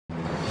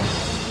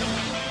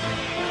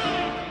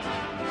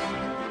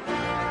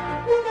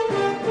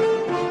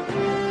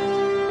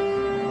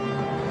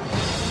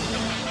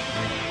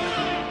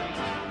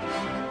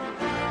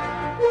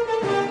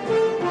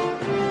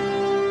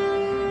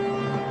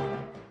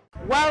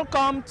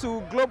Welcome to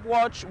Globe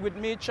Watch with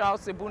me,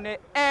 Charles Ebune,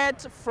 aired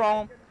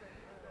from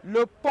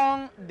Le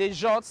Pont des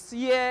Jots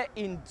here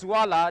in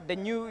Douala, the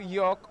New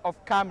York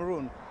of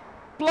Cameroon.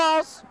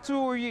 Plus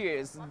 2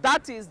 years,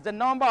 that is the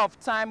number of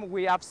time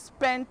we have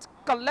spent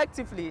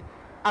collectively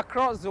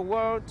across the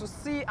world to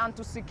see and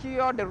to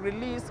secure the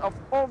release of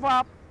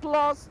over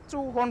plus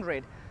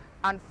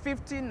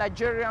 250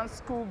 Nigerian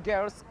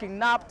schoolgirls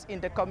kidnapped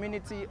in the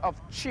community of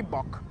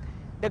Chibok.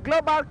 The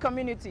global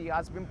community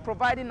has been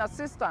providing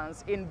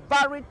assistance in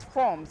varied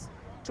forms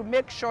to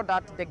make sure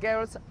that the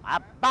girls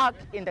are back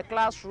in the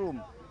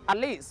classroom, at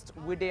least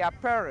with their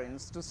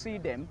parents to see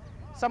them.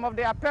 Some of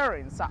their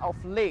parents are of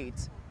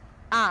late,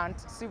 and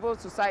civil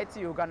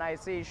society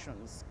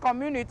organizations,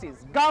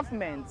 communities,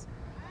 governments,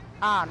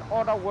 and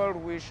other world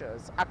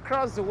wishers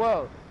across the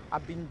world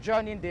have been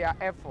joining their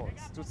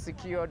efforts to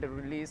secure the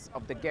release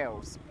of the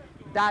girls.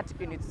 That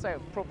in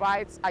itself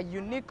provides a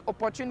unique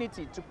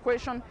opportunity to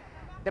question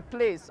the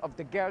place of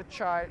the girl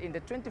child in the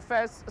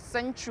 21st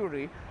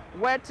century,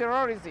 where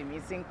terrorism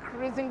is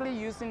increasingly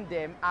using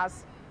them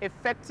as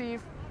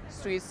effective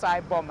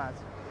suicide bombers.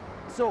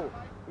 So,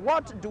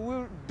 what do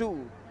we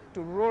do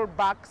to roll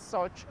back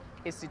such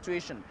a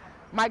situation?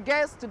 My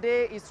guest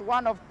today is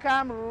one of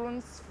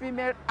Cameroon's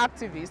female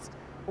activists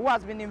who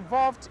has been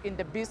involved in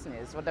the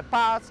business for the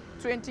past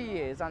 20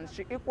 years, and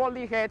she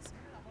equally heads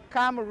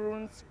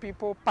Cameroon's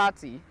People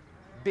Party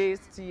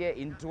based here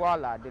in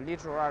Douala, the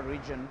littoral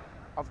region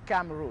of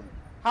Cameroon.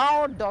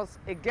 How does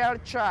a girl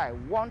child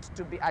want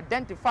to be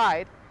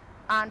identified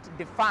and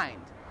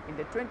defined in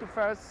the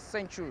 21st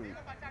century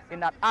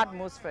in an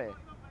atmosphere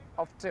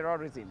of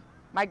terrorism?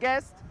 My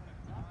guest,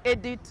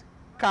 EDITH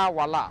Kah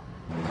Walla.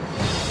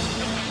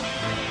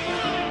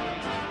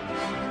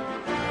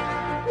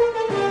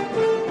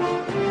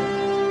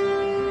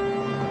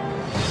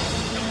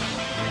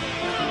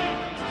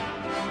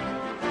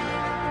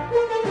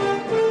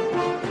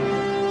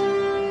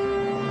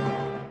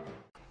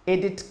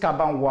 EDITH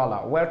Kah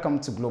Walla, welcome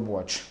to Globe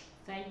Watch.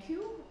 Thank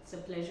you. It's a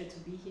pleasure to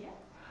be here.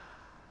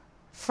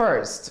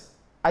 First,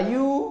 are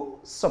you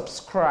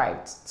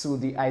subscribed to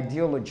the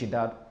ideology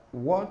that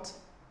what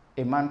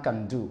a man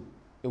can do,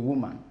 a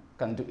woman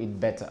can do it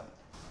better?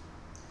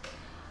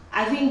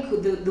 I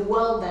think the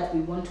world that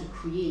we want to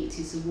create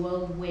is a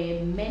world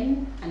where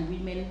men and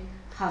women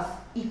have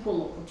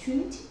equal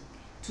opportunity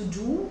to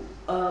do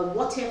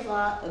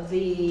whatever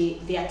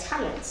their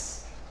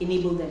talents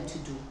enable them to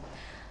do.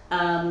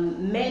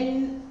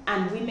 Men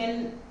and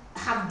women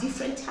have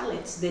different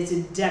talents. There's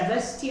a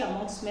diversity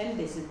amongst men,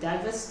 there's a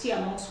diversity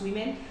amongst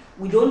women.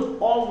 We don't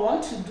all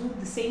want to do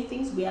the same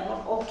things. We are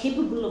not all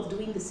capable of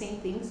doing the same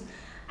things.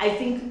 I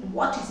think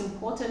what is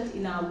important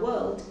in our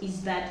world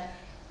is that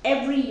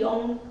every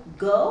young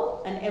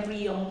girl and every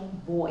young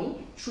boy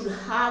should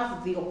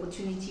have the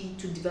opportunity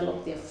to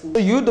develop their full. So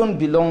you don't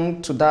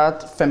belong to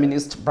that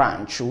feminist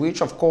branch,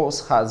 which of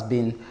course has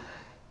been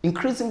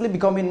increasingly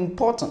becoming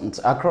important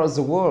across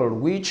the world,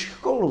 which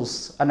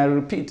holds, and I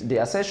repeat, the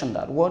assertion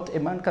that what a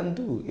man can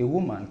do, a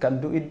woman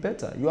can do it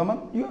better.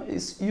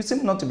 You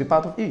seem not to be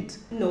part of it.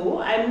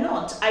 No, I'm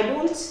not. I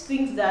don't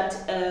think that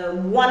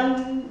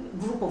one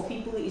group of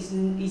people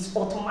is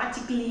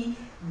automatically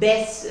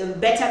better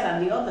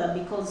than the other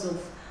because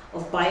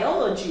of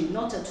biology,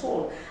 not at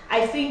all.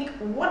 I think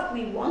what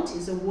we want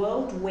is a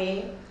world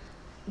where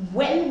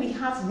when we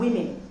have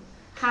women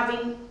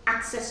having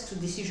access to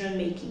decision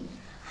making,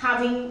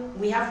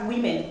 we have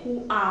women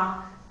who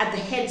are at the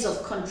heads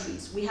of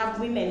countries, we have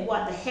women who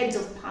are at the heads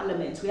of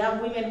parliaments, we have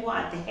women who are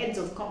at the heads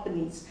of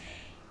companies,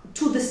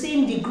 to the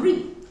same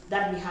degree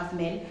that we have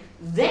men,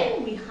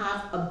 then we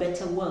have a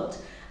better world.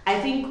 I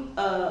think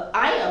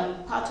I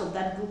am part of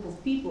that group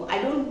of people.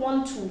 I don't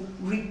want to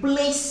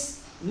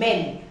replace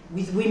men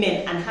with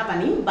women and have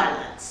an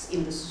imbalance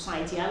in the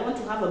society. I want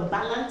to have a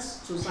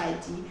balanced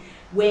society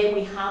where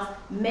we have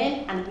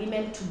men and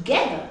women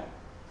together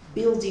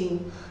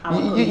building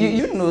our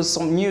you know,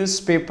 some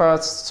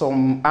newspapers,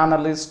 some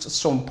analysts,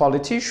 some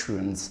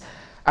politicians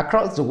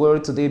across the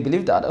world today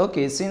believe that,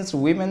 okay, since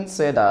women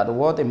say that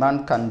what a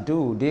man can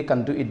do, they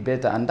can do it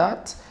better, and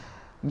that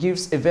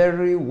gives a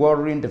very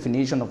worrying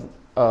definition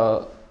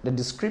of the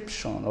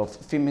description of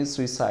female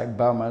suicide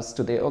bombers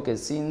today. Okay,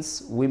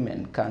 since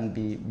women can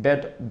be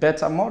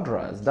better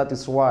murderers, that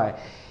is why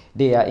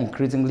they are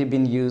increasingly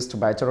being used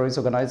by terrorist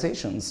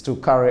organizations to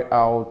carry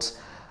out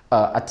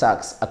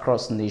attacks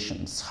across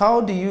nations. How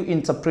do you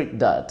interpret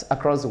that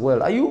across the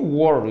world? Are you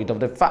worried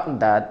of the fact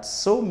that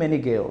so many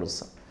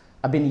girls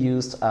are being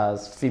used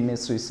as female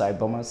suicide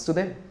bombers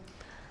today?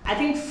 I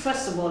think,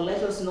 first of all,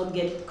 let us not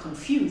get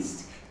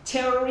confused.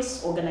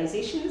 Terrorist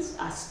organizations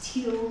are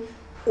still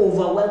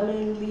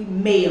overwhelmingly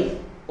male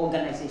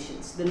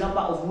organizations. The number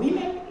of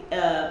women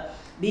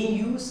being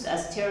used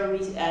as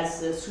terrorists,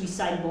 as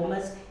suicide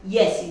bombers,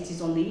 yes, it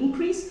is on the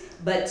increase,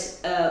 but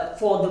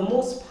for the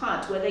most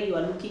part, whether you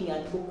are looking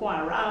at Boko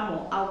Haram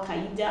or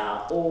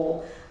Al-Qaeda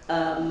or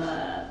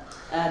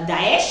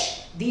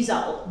Daesh, these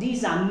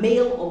are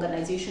male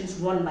organizations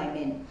run by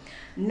men.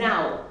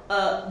 Now,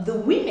 the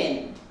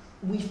women,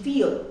 we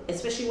feel,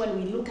 especially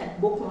when we look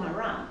at Boko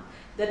Haram,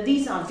 that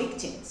these are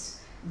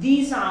victims.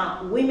 These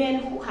are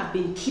women who have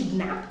been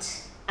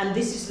kidnapped, and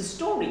this is the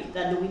story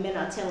that the women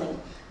are telling.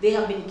 They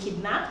have been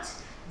kidnapped,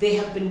 they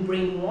have been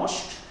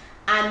brainwashed,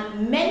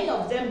 and many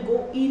of them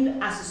go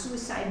in as a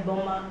suicide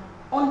bomber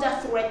under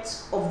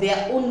threat of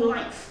their own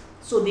life.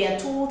 So they are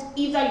told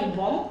either you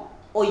bomb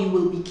or you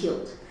will be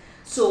killed.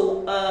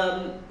 So,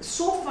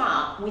 so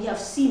far we have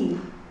seen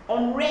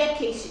on rare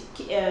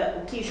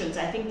occasions,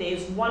 I think there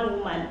is one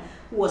woman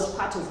who was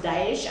part of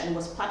Daesh and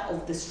was part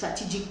of the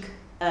strategic,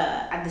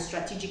 at the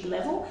strategic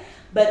level.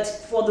 But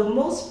for the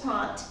most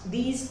part,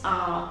 these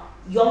are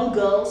young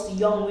girls,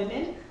 young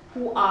women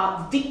who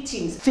are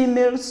victims.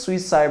 Female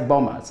suicide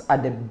bombers are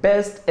the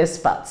best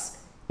experts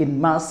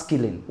in mass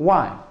killing.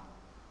 Why?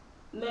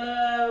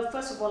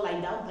 First of all, I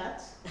doubt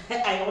that.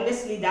 I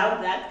honestly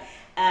doubt that.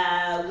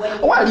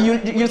 Well,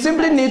 you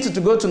simply need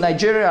to go to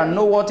Nigeria and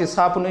know what is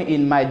happening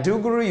in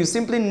Maiduguri. You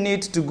simply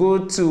need to go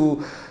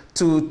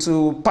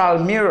to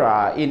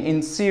Palmyra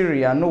in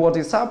Syria and know what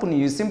is happening.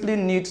 You simply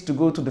need to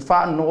go to the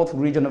far north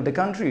region of the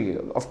country,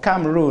 of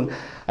Cameroon,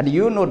 and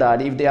you know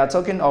that if they are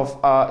talking of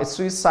a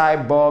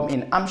suicide bomb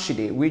in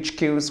Amshide, which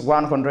kills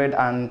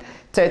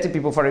 130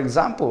 people, for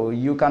example,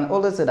 you can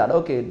always say that,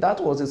 okay, that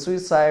was a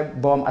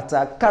suicide bomb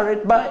attack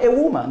carried by a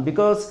woman,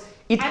 because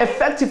it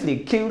effectively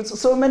kills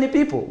so many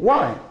people.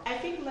 Why? I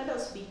think, let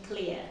us be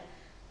clear,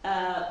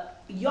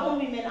 young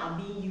women are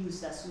being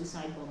used as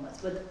suicide bombers,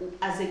 but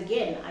as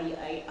again,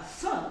 I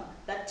affirm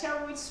that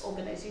terrorist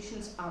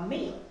organizations are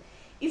male.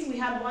 If we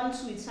had one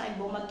suicide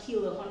bomber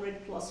kill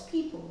 100+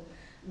 people,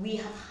 we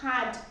have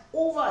had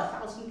over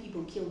 1,000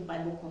 people killed by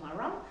Boko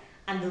Haram,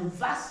 and the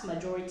vast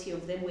majority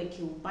of them were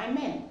killed by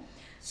men.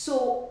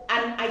 So,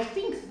 and I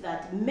think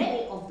that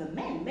many of the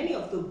men, many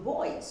of the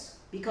boys,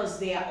 because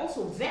they are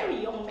also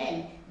very young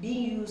men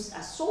being used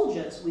as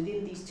soldiers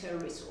within these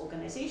terrorist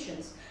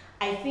organizations,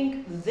 I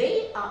think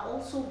they are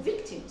also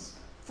victims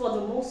for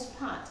the most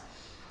part.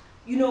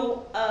 You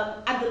know,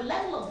 at the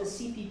level of the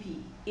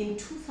CPP in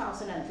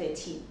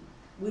 2013,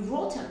 we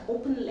wrote an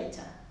open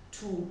letter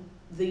to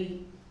the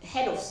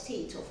head of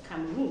state of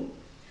Cameroon,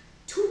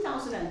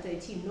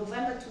 2013,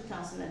 November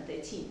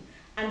 2013,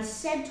 and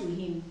said to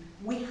him,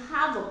 we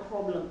have a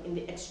problem in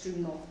the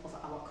extreme north of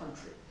our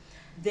country.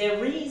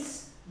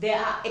 There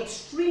are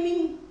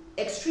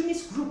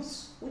extremist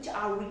groups which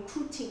are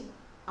recruiting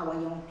our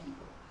young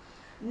people.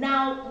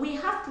 Now, we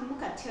have to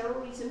look at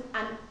terrorism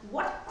and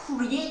what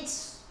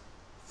creates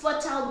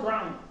fertile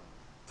ground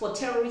for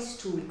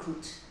terrorists to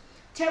recruit.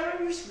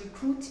 Terrorists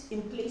recruit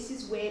in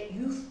places where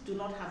youth do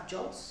not have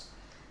jobs,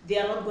 they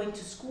are not going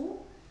to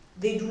school,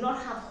 they do not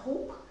have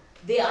hope,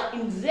 they are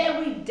in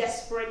very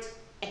desperate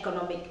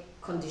economic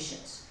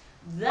conditions.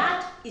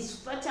 That is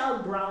fertile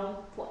ground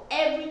for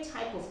every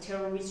type of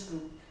terrorist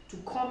group to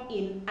come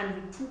in and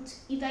recruit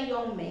either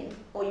young men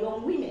or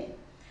young women.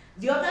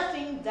 The other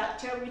thing that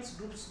terrorist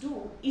groups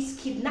do is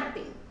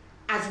kidnapping,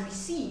 as we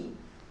see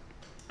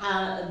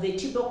the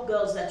Chibok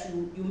girls that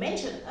you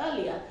mentioned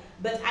earlier.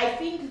 But I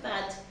think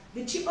that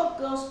the Chibok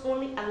girls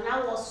only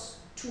allow us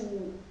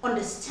to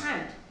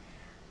understand,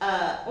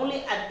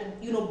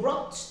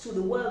 brought to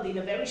the world in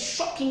a very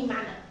shocking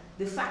manner,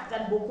 the fact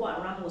that Boko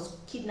Haram was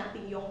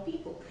kidnapping young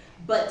people.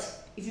 But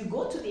if you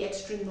go to the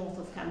extreme north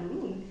of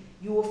Cameroon,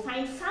 you will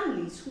find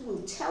families who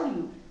will tell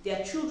you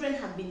their children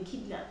have been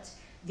kidnapped,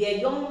 their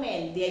young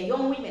men, their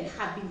young women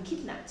have been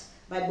kidnapped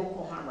by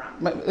Boko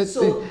Haram.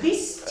 So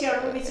this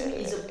terrorism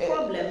is a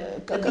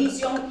problem that these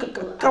young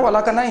people... Kah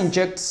Walla, can I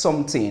inject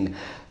something?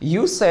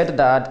 You said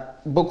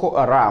that Boko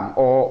Haram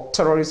or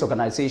terrorist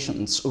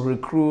organizations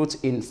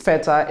recruit in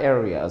fertile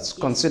areas, yes,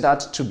 considered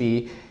to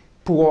be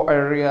poor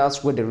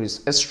areas where there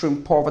is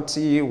extreme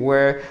poverty,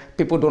 where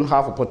people don't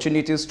have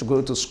opportunities to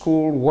go to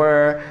school,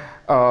 where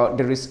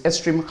there is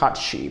extreme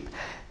hardship.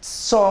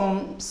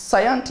 Some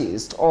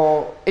scientists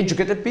or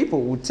educated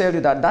people would tell you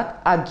that that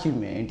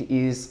argument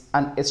is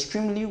an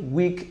extremely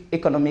weak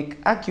economic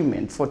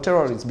argument for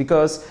terrorists,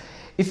 because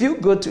if you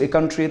go to a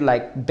country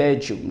like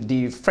Belgium,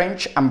 the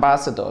French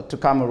ambassador to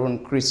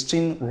Cameroon,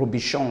 Christine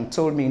Robichon,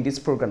 told me in this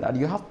program that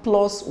you have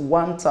plus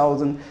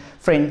 1,000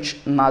 French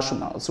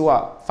nationals who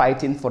are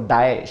fighting for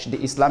Daesh, the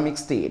Islamic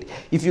State.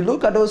 If you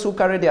look at those who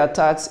carried the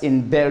attacks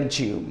in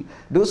Belgium,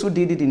 those who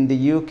did it in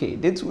the UK,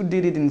 those who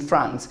did it in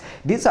France,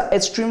 these are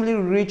extremely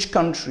rich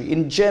countries.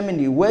 In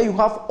Germany, where you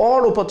have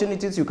all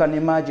opportunities you can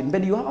imagine,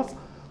 but you have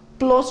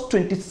plus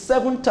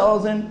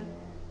 27,000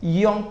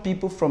 young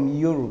people from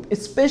Europe,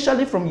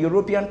 especially from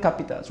European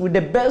capitals, with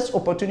the best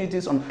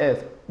opportunities on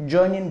earth,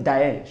 joining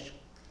Daesh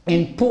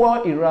in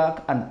poor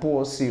Iraq and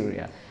poor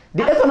Syria.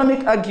 The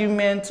economic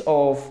argument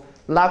of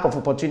lack of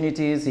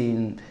opportunities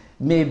in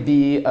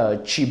maybe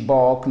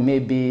Chibok,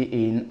 maybe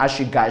in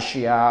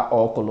Ashigashia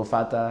or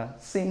Kolofata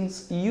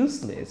seems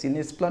useless in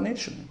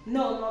explanation.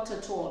 No, not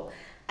at all.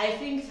 I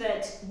think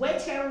that where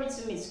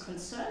terrorism is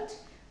concerned,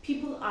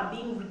 people are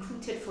being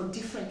recruited for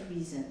different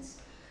reasons.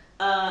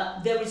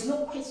 There is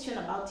no question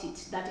about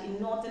it that in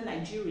northern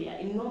Nigeria,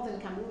 in northern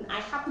Cameroon, I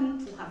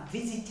happen to have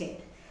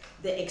visited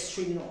the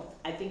extreme north.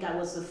 I think I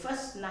was the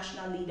first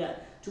national leader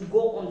to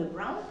go on the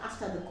ground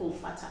after the Kah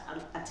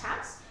Walla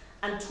attacks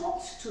and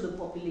talked to the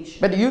population.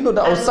 But you know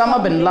that And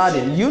Osama bin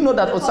Laden, you know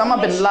that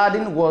Osama bin population-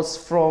 Laden was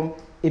from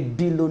a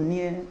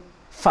billionaire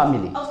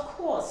family. Of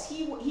course,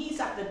 he's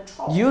at the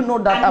top. You know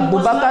that And he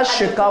was not Abubakar at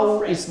the Shekau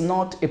forefront. is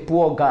not a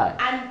poor guy.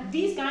 And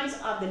these guys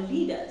are the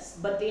leaders,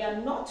 but they are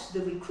not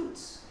the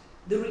recruits.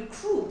 The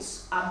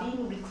recruits are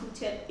being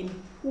recruited in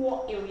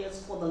poor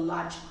areas for the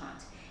large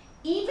part.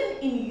 Even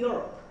in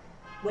Europe,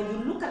 when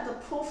you look at the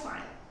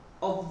profile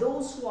of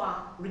those who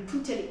are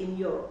recruited in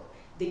Europe,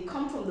 they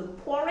come from the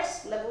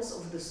poorest levels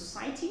of the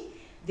society.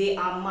 They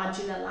are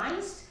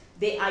marginalized.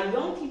 They are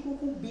young people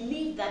who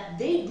believe that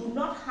they do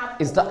not have.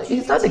 Is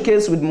that the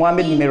case with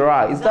Mohamed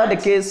Merah? Is that the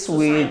case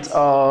with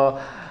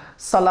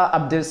Salah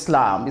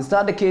Abdeslam? Is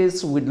that the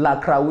case with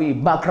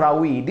Lakraoui,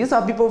 Bakraoui? These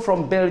are people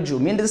from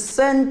Belgium, in the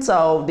center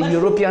of the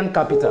European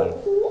capital.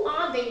 Who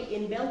are they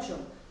in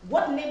Belgium?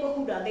 What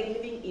neighborhood are they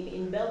living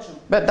in Belgium?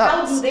 But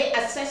how do they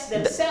assess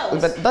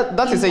themselves? But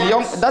that is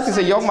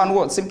a young man who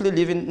was simply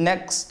living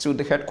next to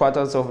the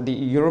headquarters of the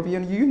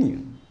European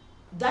Union.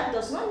 That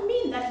does not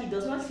mean that he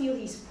does not feel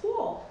he's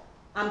poor.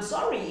 I'm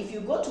sorry, if you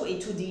go to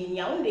Etudi in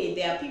Yaoundé,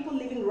 there are people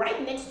living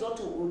right next door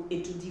to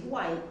Etudi who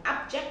are in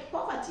abject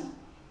poverty.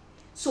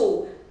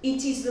 So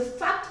it is the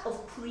fact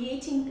of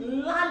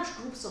creating large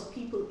groups of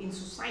people in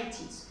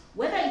societies,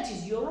 whether it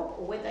is Europe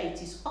or whether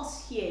it is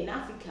us here in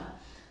Africa.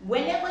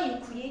 Whenever you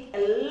create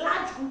a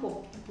large group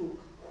of people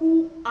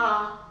who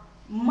are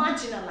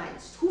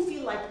marginalized, who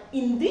feel like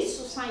in this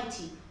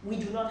society we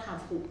do not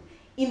have hope,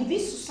 in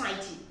this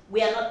society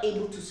we are not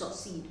able to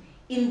succeed,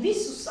 in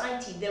this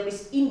society there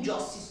is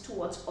injustice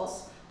towards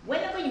us,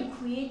 whenever you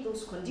create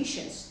those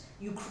conditions,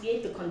 you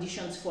create the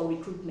conditions for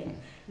recruitment.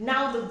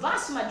 Now the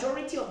vast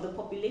majority of the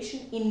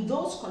population in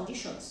those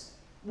conditions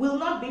will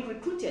not be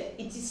recruited.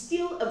 It is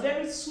still a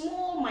very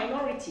small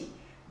minority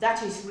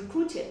that is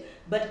recruited,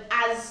 but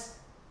as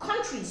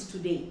countries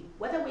today,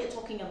 whether we are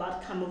talking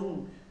about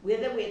Cameroon,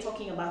 whether we are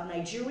talking about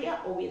Nigeria,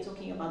 or we are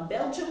talking about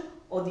Belgium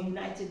or the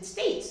United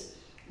States,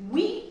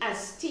 we as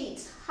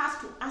states have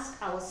to ask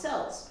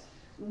ourselves,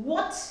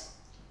 what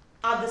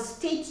are the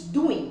states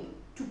doing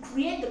to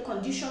create the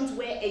conditions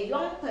where a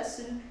young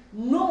person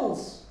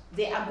knows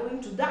they are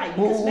going to die?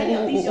 Because many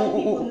of these young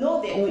people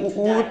know they're going to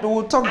die,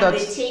 we'll talk and that,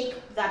 they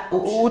take that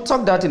option. We'll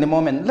talk that in a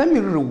moment. Let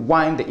me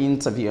rewind the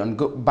interview and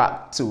go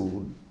back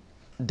to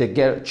the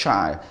girl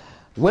child.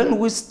 When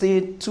we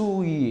stayed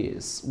 2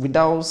 years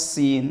without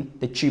seeing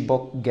the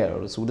Chibok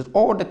girls, with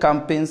all the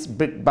campaigns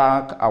Bring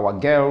Back Our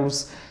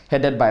Girls,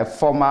 headed by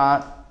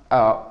former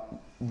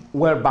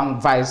World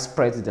Bank Vice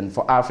President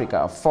for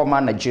Africa, former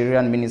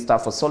Nigerian Minister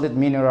for Solid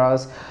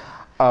Minerals,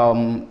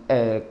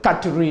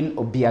 Catherine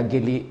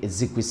Obiageli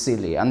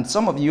Ezekwisili. And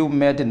some of you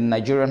met the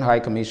Nigerian High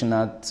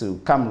Commissioner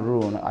to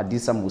Cameroon,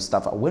 Adisa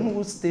Mustafa. When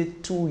we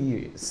stayed 2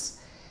 years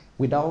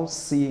without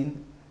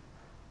seeing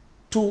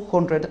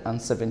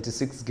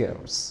 276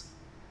 girls,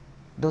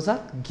 does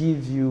that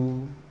give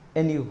you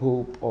any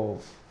hope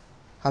of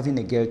having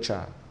a girl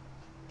child?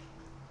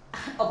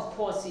 Of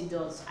course it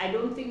does. I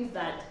don't think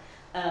that,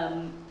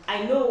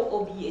 I know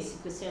Obi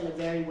Ezekwisili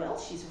very well.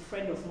 She's a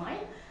friend of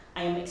mine.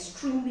 I am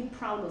extremely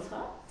proud of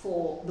her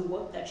for the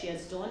work that she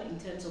has done in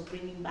terms of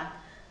bringing back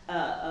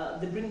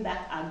the Bring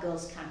Back Our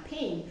Girls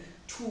campaign,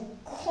 to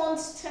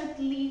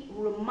constantly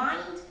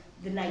remind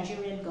the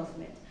Nigerian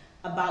government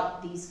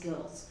about these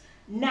girls.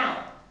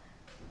 Now,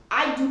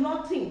 I do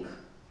not think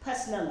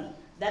personally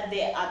that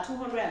there are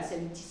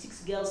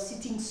 276 girls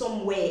sitting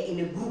somewhere in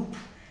a group.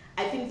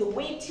 I think the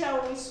way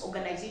terrorist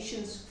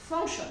organizations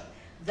function,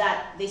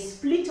 that they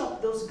split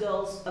up those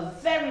girls a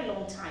very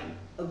long time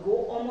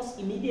ago, almost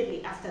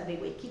immediately after they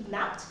were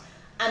kidnapped,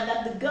 and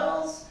that the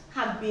girls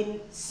have been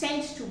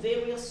sent to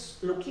various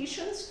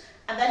locations,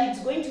 and that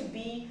it's going to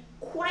be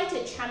quite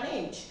a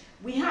challenge.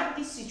 We had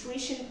this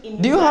situation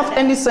in Do you have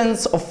any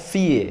sense of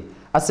fear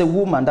as a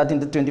woman that in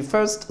the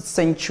 21st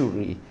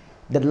century,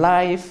 the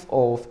life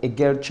of a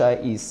girl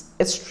child is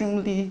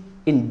extremely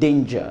in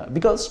danger?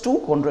 Because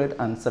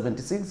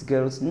 276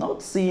 girls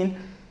not seen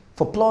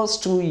for plus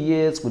 2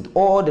 years, with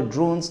all the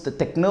drones, the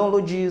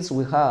technologies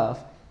we have,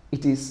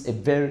 it is a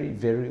very,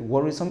 very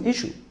worrisome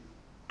issue.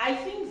 I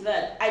think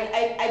that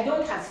I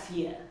don't have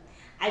fear.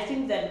 I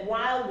think that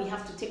while we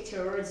have to take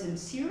terrorism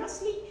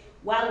seriously,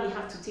 while we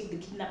have to take the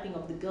kidnapping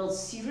of the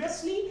girls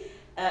seriously,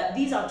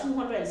 these are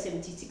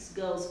 276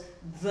 girls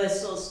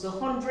versus the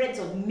hundreds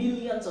of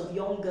millions of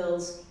young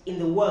girls in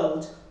the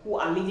world who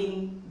are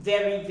living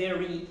very,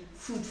 very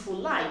fruitful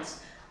lives.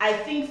 I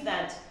think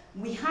that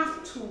we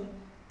have to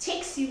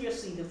take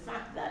seriously the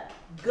fact that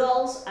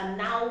girls are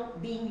now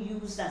being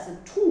used as a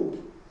tool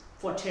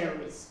for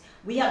terrorists.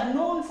 We have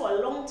known for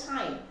a long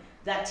time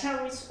that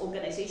terrorist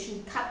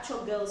organizations capture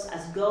girls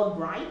as girl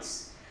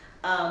brides,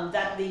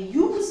 that they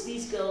use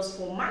these girls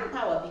for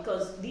manpower,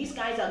 because these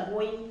guys are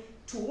going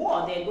to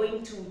war, they're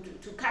going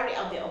to carry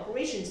out their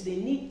operations. They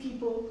need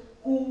people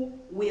who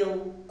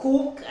will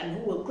cook and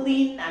who will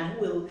clean and who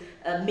will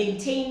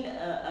maintain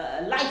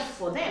life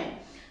for them.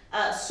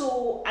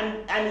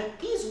 And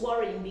it is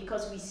worrying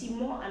because we see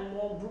more and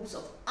more groups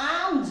of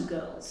armed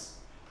girls,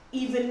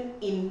 even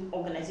in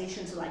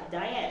organizations like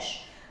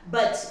Daesh.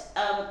 But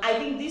I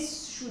think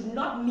this should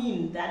not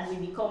mean that we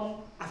become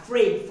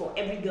afraid for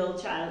every girl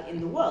child in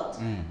the world.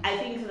 I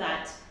think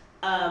that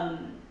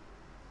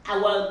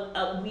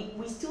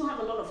we still have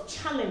a lot of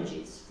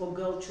challenges for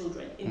girl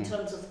children in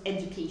terms of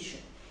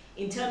education,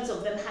 in terms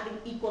of them having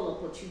equal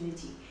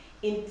opportunity,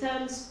 in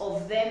terms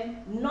of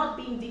them not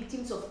being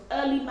victims of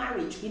early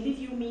marriage. Believe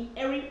you me,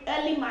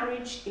 early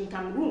marriage in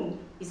Cameroon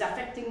is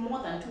affecting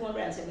more than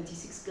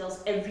 276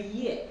 girls every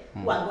year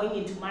who are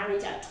going into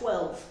marriage at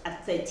 12,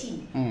 at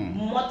 13,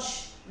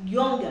 much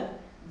younger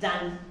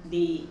than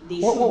they should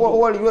be.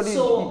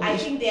 So I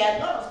think there are a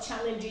lot of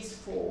challenges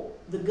for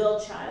the girl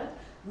child.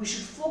 We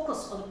should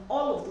focus on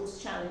all of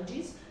those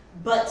challenges,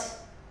 but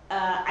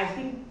I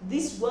think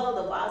this world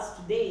of ours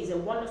today is a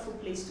wonderful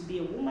place to be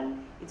a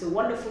woman. It's a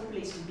wonderful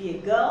place to be a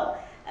girl.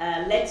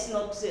 Let's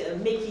not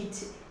make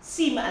it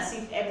seem as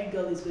if every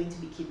girl is going to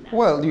be kidnapped.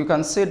 Well, you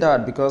can say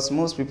that because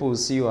most people will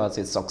see you as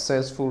a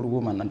successful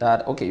woman, and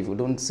that, okay, if we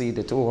don't see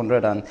the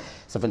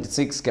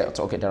 276 girls,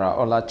 okay, there are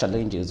other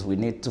challenges we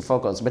need to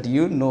focus. But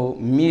you know,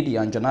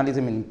 media and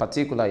journalism in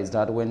particular is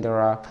that when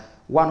there are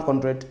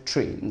 100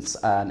 trains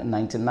and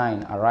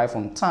 99 arrive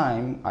on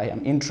time, I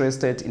am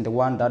interested in the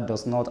one that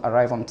does not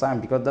arrive on time,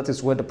 because that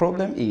is where the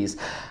problem is.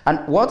 And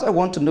what I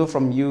want to know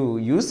from you,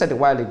 you said a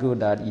while ago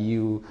that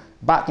you,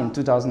 back in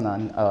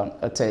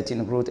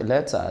 2013, wrote a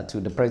letter to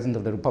the President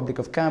of the Republic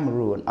of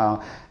Cameroon.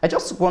 I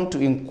just want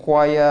to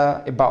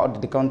inquire about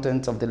the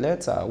content of the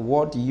letter,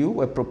 what you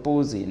were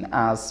proposing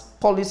as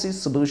policy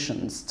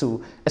solutions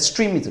to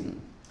extremism.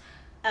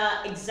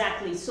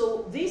 Exactly.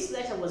 So this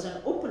letter was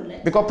an open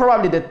letter. Because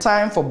probably the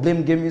time for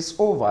blame game is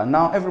over.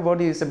 Now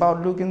everybody is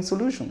about looking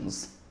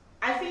solutions.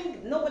 I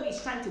think nobody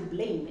is trying to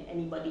blame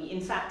anybody.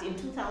 In fact, in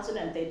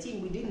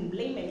 2013, we didn't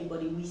blame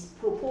anybody. We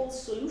proposed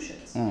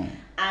solutions.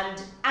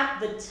 And at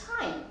the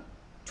time,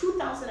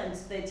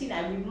 2013,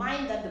 I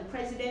remind that the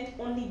president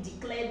only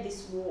declared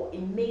this war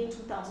in May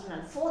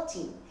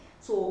 2014.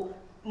 So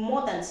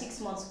more than 6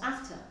 months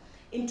after.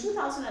 In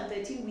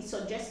 2013, we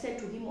suggested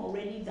to him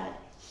already that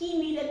he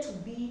needed to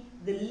be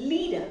the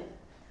leader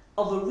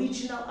of a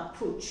regional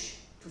approach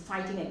to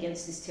fighting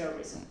against this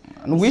terrorism.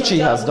 Which he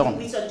has done.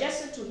 We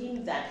suggested to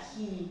him that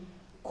he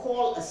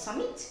call a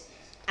summit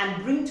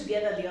and bring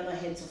together the other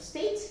heads of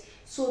state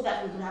so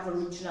that we could have a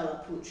regional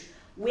approach.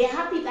 We're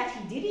happy that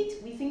he did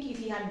it. We think if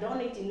he had done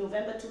it in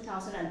November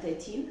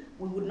 2013,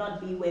 we would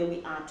not be where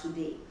we are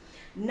today.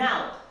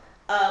 Now,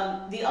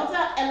 the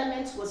other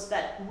element was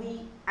that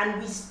we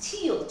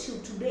still, till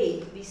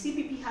today, the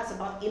CPP has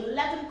about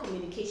 11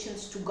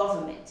 communications to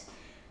government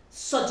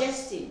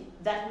suggesting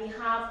that we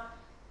have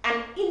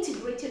an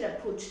integrated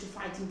approach to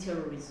fighting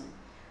terrorism.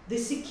 The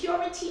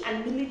security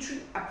and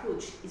military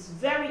approach is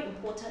very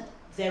important,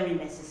 very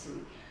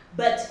necessary.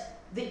 But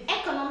the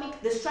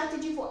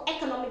strategy for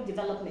economic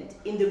development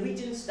in the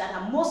regions that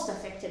are most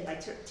affected by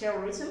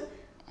terrorism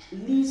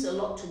leaves a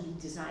lot to be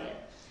desired.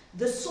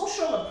 The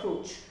social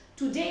approach.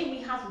 Today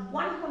we have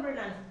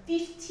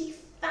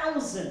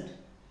 150,000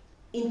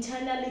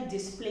 internally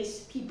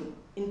displaced people,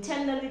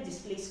 internally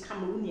displaced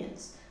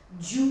Cameroonians,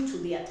 due to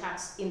the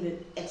attacks in the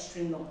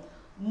extreme north.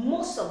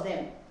 Most of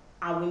them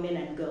are women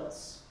and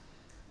girls.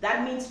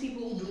 That means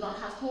people who do not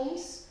have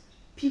homes,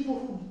 people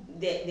who,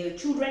 their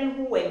children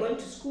who were going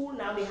to school,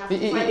 now they have to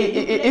find a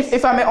new place.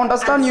 If I may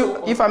understand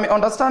you, if I may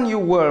understand you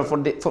well,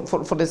 for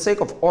the sake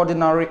of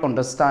ordinary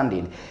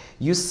understanding,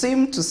 you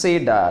seem to say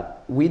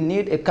that we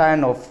need a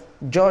kind of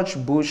George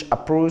Bush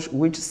approach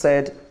which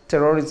said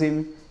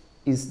terrorism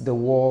is the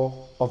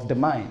war of the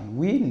mind.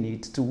 We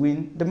need to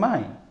win the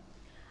mind.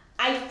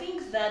 I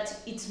think that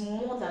it's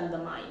more than the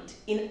mind.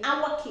 In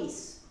our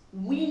case,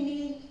 we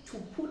need to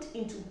put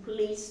into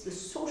place the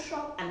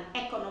social and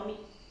economic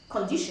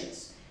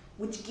conditions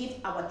which give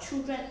our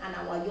children and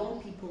our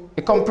young people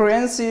a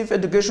comprehensive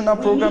educational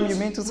program, you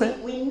mean to say?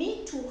 We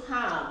need to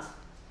have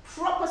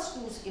proper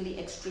schools in the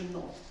extreme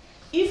north.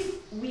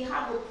 If we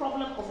have a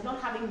problem of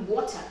not having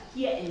water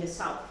here in the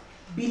south,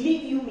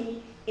 believe you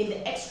me, in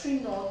the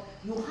extreme north,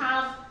 you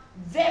have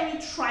very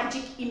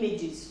tragic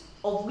images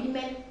of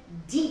women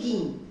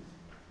digging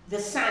the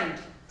sand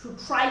to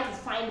try to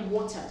find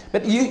water.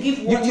 But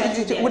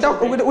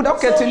without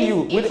cutting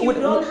you,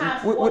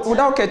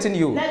 without cutting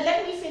you.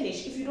 Let me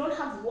finish. If you don't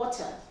have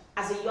water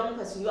as a young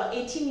person, you are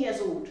 18 years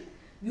old,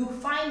 you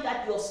find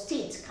that your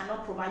state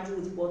cannot provide you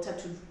with water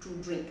to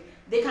drink.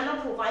 They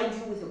cannot provide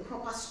you with a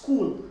proper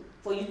school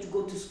for you to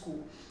go to school.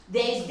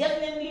 There is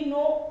definitely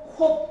no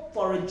hope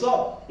for a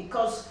job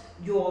because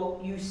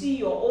you see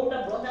your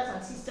older brothers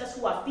and sisters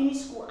who have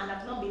finished school and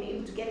have not been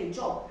able to get a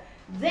job.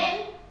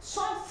 Then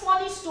some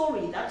funny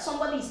story that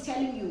somebody is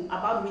telling you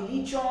about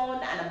religion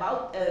and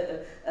about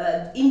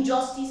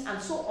injustice and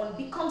so on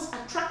becomes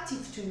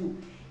attractive to you.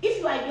 If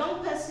you are a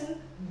young person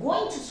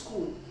going to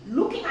school,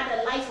 looking at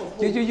a life of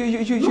hope,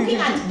 looking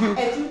at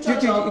a future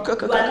job, you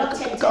are not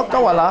tempted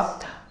by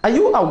that. Are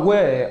you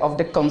aware of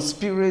the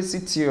conspiracy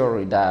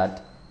theory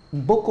that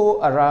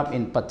Boko Haram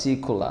in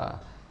particular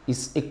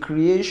is a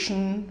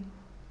creation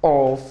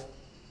of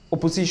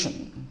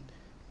opposition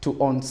to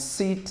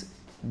unseat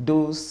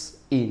those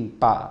in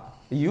power.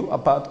 You are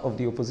part of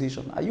the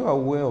opposition. Are you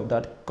aware of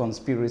that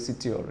conspiracy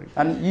theory?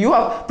 And you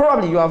have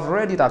probably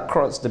read it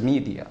across the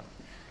media.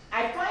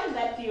 I find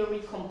that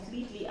theory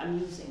completely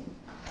amusing.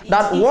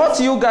 That what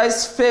you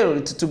guys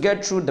failed to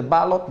get through the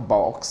ballot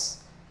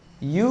box,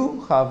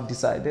 you have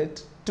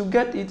decided to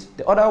get it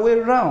the other way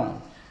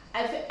around.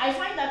 I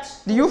find that...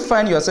 Do you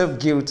find yourself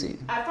guilty?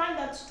 I find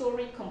that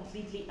story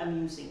completely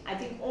amusing. I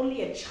think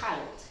only a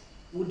child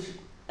would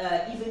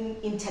even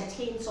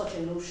entertain such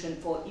a notion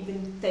for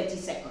even 30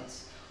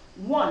 seconds.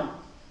 One,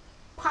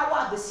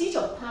 power, the seat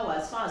of power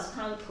as far as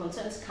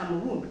concerns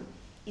Cameroon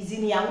is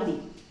in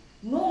Yaoundé.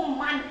 No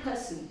mad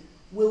person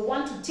will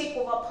want to take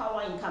over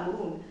power in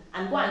Cameroon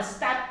and go and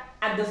start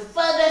at the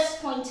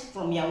furthest point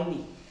from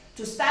Yaoundé,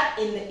 to start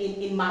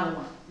in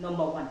Maroua,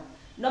 number one.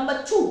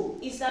 Number two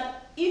is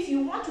that if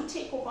you want to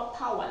take over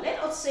power, let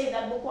us say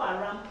that Boko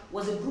Haram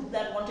was a group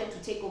that wanted to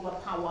take over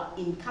power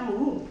in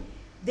Cameroon,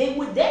 they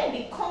would then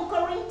be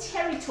conquering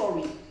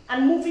territory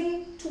and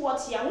moving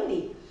towards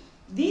Yaoundé.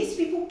 These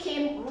people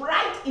came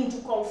right into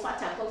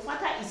Kolfata.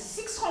 Kolfata is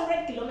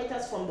 600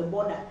 kilometers from the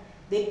border.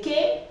 They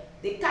came,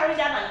 they carried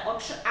out an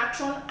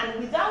action, and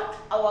without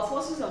our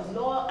forces of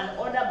law and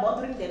order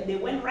bothering them, they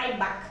went right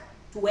back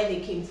to where they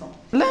came from.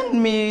 Let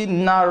me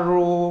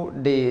narrow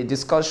the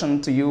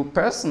discussion to you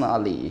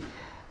personally.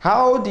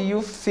 How do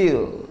you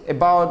feel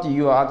about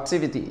your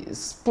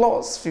activities,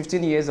 plus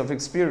 15 years of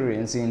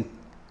experience in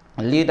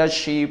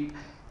leadership,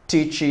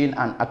 teaching,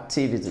 and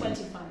activity?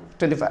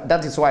 25.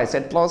 That is why I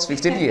said plus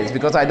 15 years,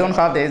 because I don't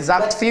have the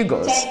exact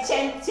figures.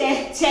 10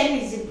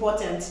 is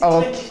important.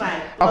 Oh,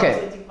 25. Okay.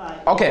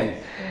 25.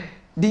 Okay.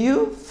 Do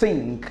you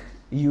think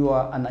you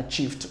are an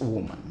achieved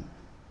woman?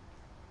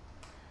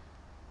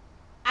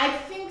 I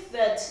think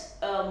that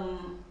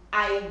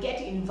I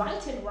get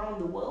invited around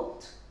the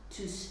world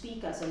to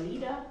speak as a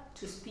leader,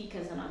 to speak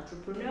as an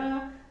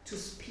entrepreneur, to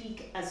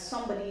speak as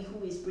somebody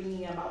who is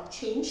bringing about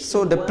change.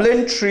 So the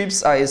plane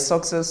trips are a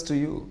success to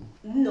you?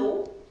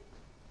 No.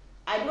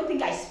 I don't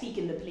think I speak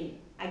in the plane.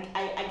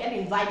 I get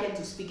invited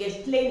to speak. A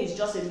plane is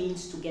just a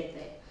means to get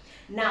there.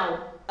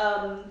 Now,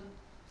 and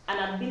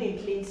I've been in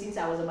planes since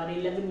I was about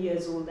 11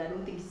 years old. I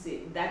don't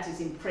think that is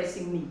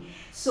impressing me.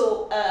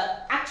 So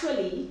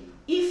actually,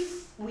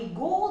 if we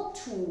go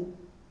to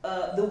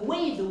the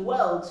way the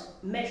world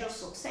measures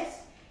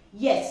success,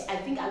 yes, I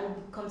think I would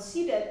be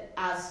considered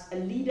as a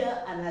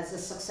leader and as a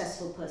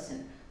successful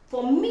person.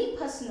 For me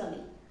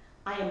personally,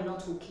 I am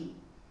not okay.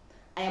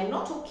 I am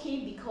not okay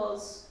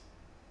because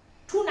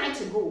 2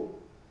 nights ago,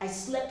 I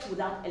slept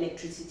without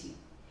electricity.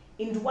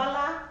 In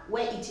Douala,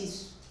 where it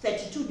is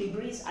 32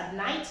 degrees at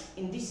night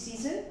in this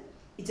season,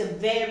 it's a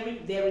very,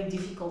 very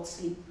difficult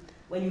sleep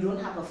when you don't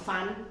have a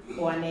fan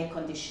or an air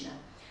conditioner.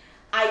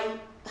 I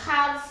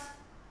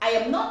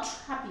am not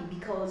happy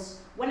because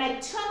when I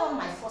turn on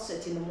my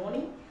faucet in the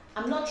morning,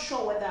 I'm not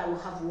sure whether I will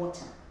have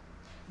water.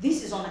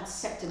 This is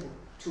unacceptable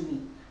to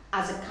me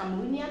as a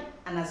Cameroonian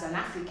and as an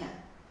African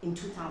in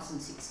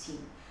 2016.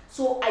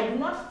 So I do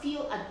not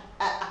feel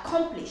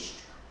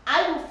accomplished.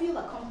 I will feel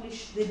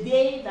accomplished the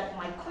day that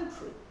my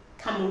country,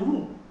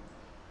 Cameroon,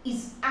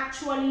 is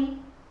actually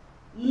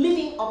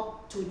living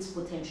up to its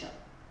potential,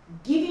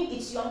 giving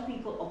its young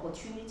people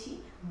opportunity,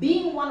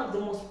 being one of the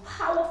most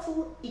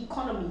powerful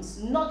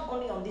economies, not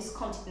only on this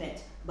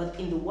continent, but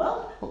in the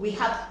world. We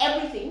have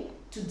everything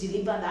to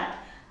deliver that.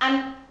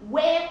 And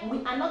where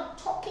we are not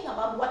talking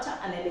about water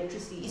and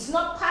electricity, it's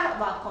not part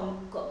of our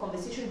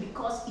conversation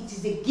because it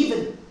is a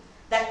given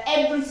that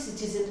every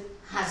citizen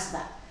has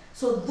that.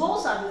 So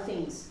those are the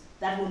things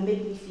that will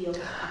make me feel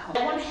accomplished.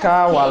 I want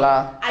Kah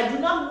Walla. I do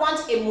not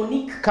want a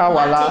Monique Kah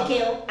Walla.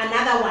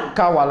 another one.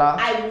 Kah Walla.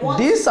 I want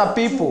these are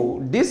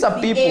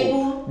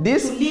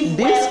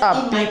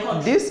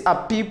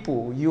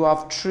people you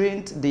have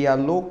trained their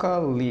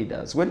local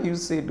leaders. When you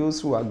say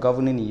those who are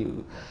governing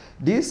you,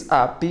 these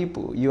are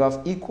people you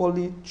have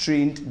equally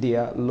trained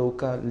their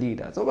local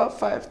leaders. Over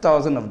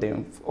 5,000 of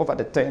them over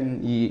the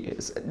 10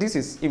 years. This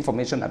is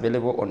information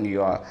available on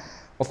your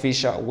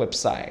official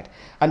website.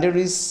 And there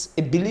is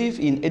a belief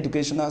in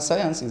educational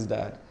sciences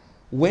that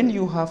when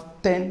you have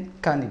 10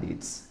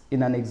 candidates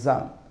in an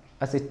exam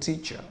as a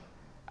teacher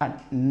and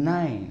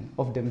 9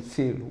 of them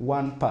fail,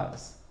 1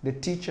 pass, the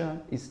teacher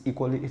is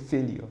equally a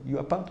failure. You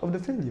are part of the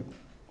failure.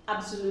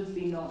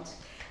 Absolutely not.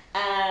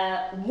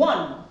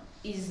 One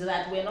is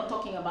that we're not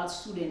talking about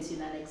students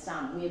in an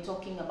exam. We're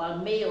talking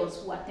about mayors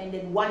who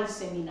attended 1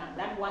 seminar.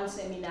 That 1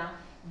 seminar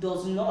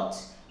does not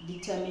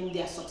determine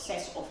their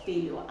success or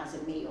failure as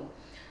a mayor.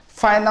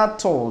 Final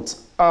thought.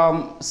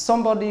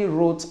 Somebody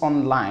wrote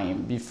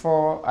online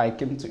before I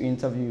came to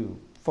interview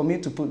for me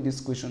to put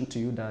this question to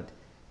you that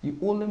you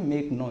only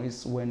make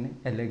noise when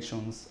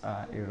elections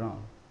are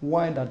around.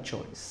 Why that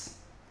choice?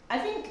 I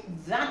think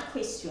that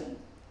question,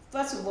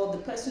 first of all, the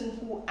person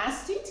who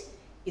asked it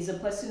is a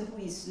person who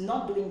is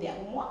not doing their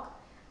homework.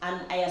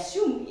 And I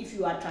assume if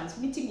you are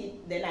transmitting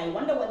it, then I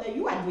wonder whether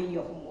you are doing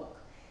your homework.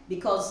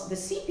 because the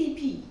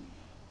CPP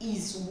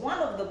is one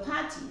of the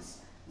parties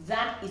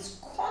that is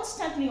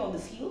constantly on the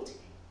field.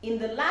 In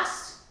the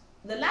last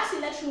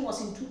election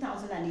was in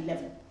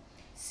 2011.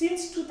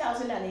 Since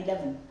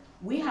 2011,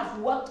 we have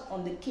worked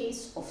on the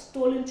case of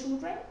stolen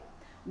children.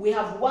 We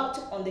have worked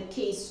on the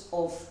case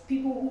of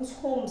people whose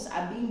homes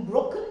are being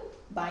broken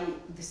by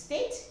the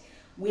state.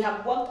 We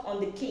have worked on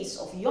the case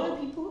of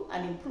young people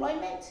and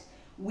employment.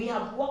 We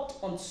have worked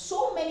on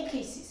so many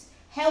cases,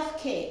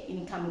 healthcare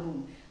in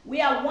Cameroon.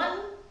 We are one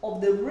of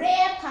the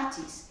rare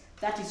parties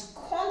that is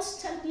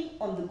constantly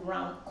on the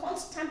ground,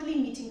 constantly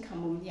meeting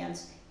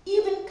Cameroonians,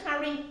 even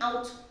carrying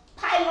out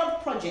pilot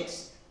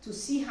projects to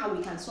see how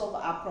we can solve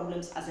our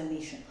problems as a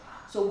nation.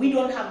 So we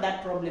don't have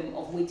that problem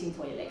of waiting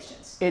for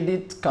elections.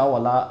 Edith, Kah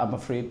Walla, I'm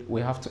afraid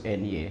we have to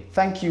end here.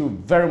 Thank you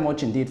very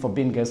much indeed for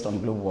being guest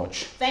on Globe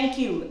Watch. Thank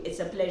you. It's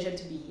a pleasure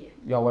to be here.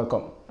 You're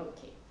welcome.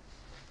 Okay.